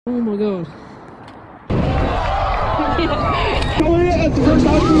Oh my god. That's the first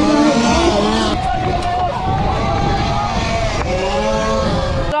time.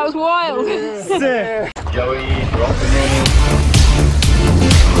 That was wild. Sick. Joey dropping in.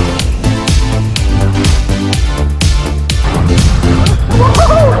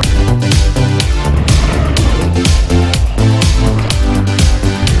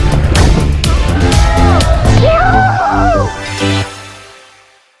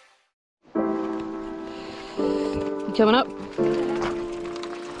 You coming up?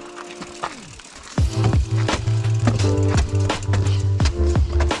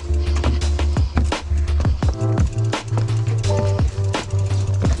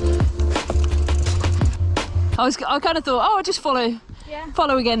 I kind of thought, oh, I'll just follow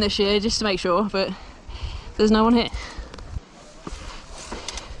again this year just to make sure, but there's no one here.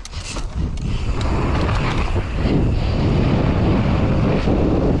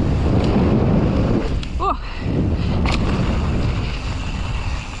 Oh.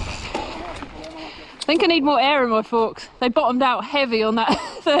 I think I need more air in my forks. They bottomed out heavy on that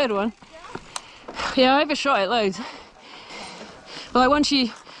third one. Yeah, I overshot it loads. But like once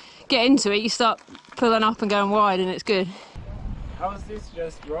you get into it, you start pulling up and going wide, and it's good. How was this?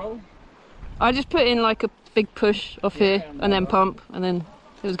 Just roll? I just put in like a big push off here and then pump, and then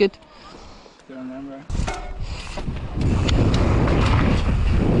it was good. Don't remember.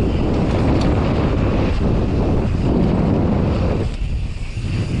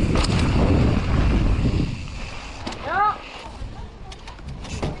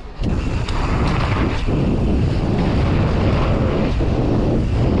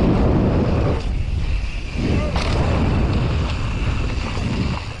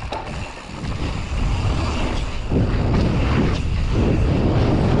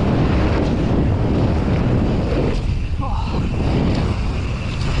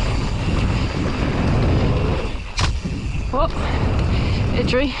 Oh,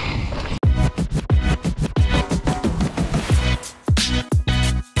 itchy.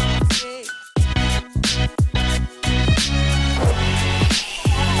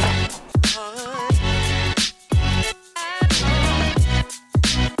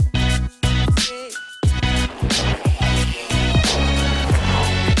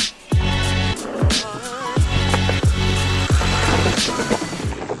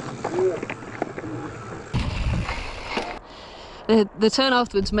 The turn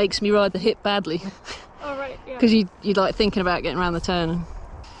afterwards makes me ride the hip badly. Oh right, yeah. Because you're like thinking about getting around the turn.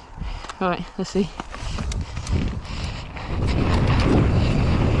 Alright, let's see.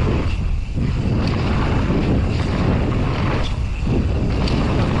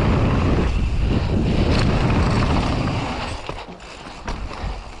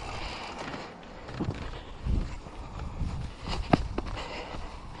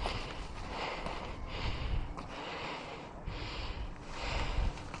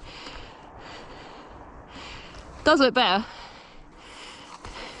 Does look better.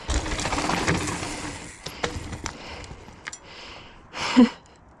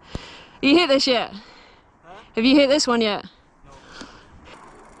 You hit this yet? Huh? Have you hit this one yet? No.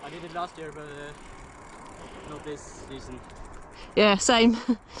 I did it last year, but not this season. Yeah, same.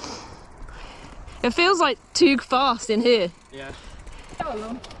 It feels like too fast in here. Yeah.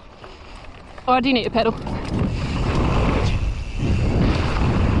 Oh, I do need to pedal.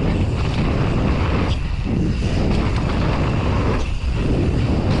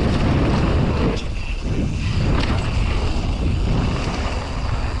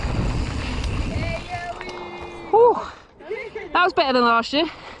 That was better than last year.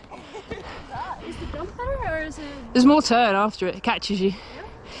 Is the jump better or is it? There's more turn after it catches you.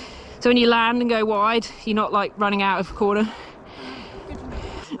 So when you land and go wide, you're not like running out of a corner.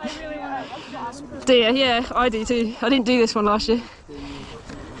 I really want to. Do you? Yeah, I do too. I didn't do this one last year.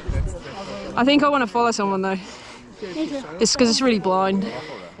 I think I want to follow someone though. It's because it's really blind.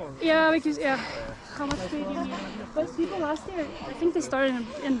 Yeah, because how much speed do you need? But people last year, I think they started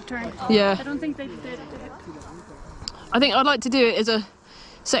in the turn. Yeah. I don't think they did. I think I'd like to do it as a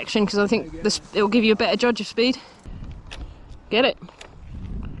section because I think it'll give you a better judge of speed. Get it?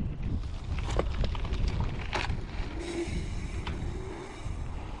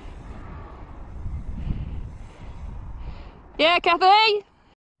 Yeah, Kathy?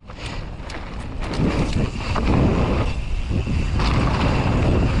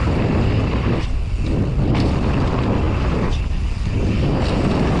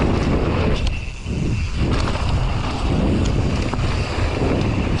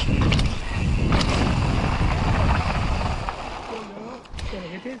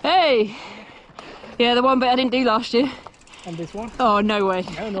 Hey! Yeah, the one bit I didn't do last year. And this one? Oh, no way.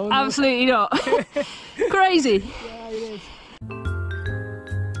 No. Absolutely not. Crazy. Yeah, it is.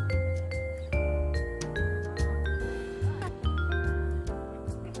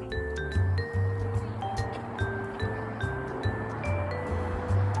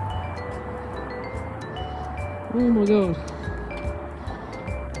 Oh my god.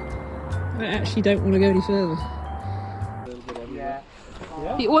 I actually don't want to go any further. Yeah.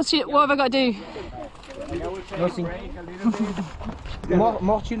 What have I got to do? Nothing.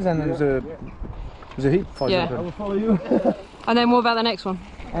 more chill than the hip, for Yeah. example. I will follow you. And then what about the next one?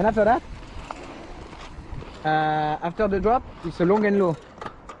 And after that, after the drop, it's a long and low.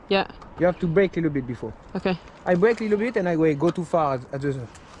 Yeah. You have to brake a little bit before. Okay. I brake a little bit and I go too far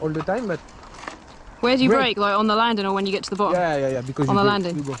all the time, but Where do you Brake. brake? Like on the landing or when you get to the bottom? yeah, because On you the go,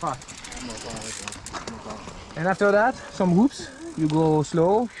 landing. you go fast. And after that, some hoops, you go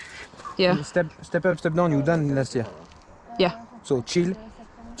slow. Yeah. Step up, step down. You done last year. Yeah. So chill.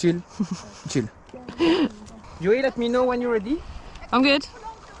 Joey, let me know when you're ready. I'm good.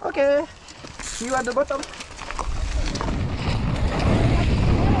 Okay. See you at the bottom.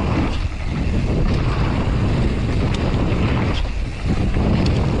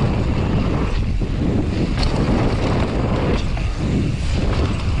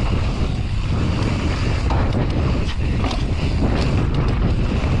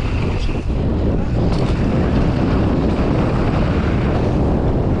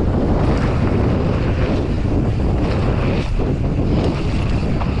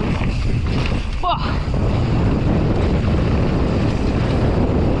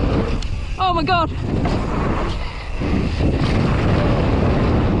 Oh my god.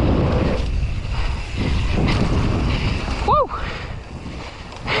 Woo!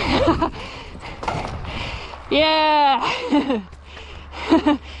 Yeah.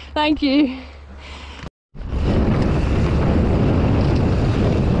 Thank you.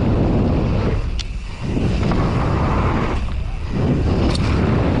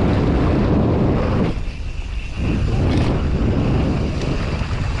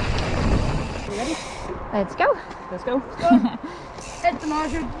 Let's go. Let's go. Ett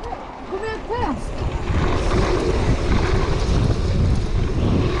marsch. Kom igen, test.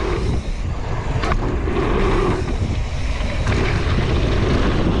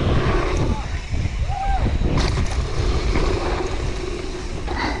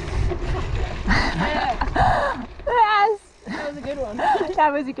 Yes. That was a good one.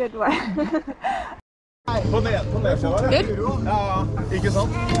 That was a good one. På nedsida der. Good. Ja, ikke sant?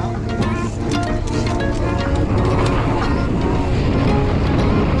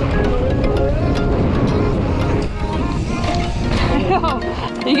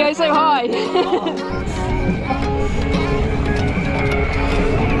 You go so high.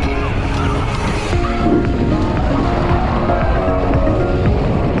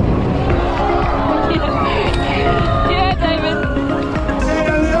 Yeah,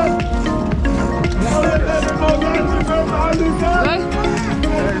 David.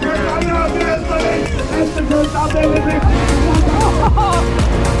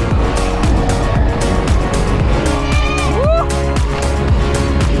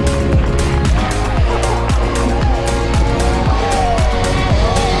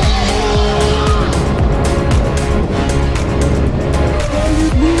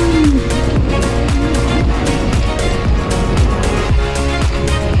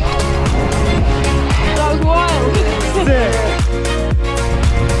 That was wild.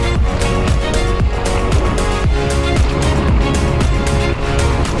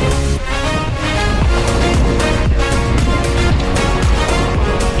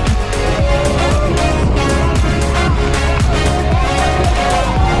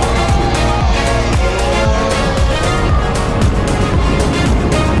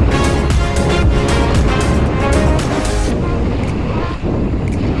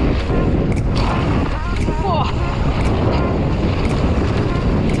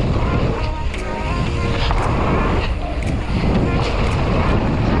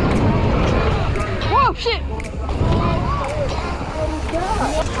 Whoa, shit!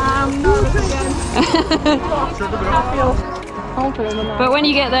 But when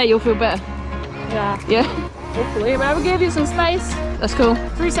you get there, you'll feel better. Yeah, Yeah? hopefully. But I will give you some space. That's cool.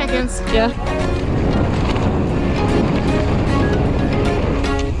 3 seconds. Yeah?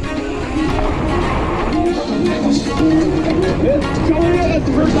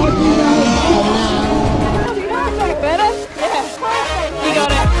 Better? Yeah. You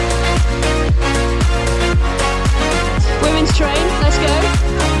got it. Women's train, let's go.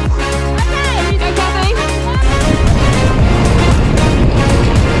 Okay. Go, Kathy.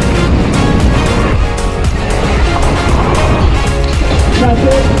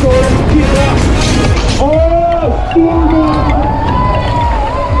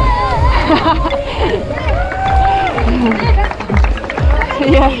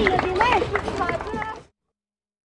 Yeah.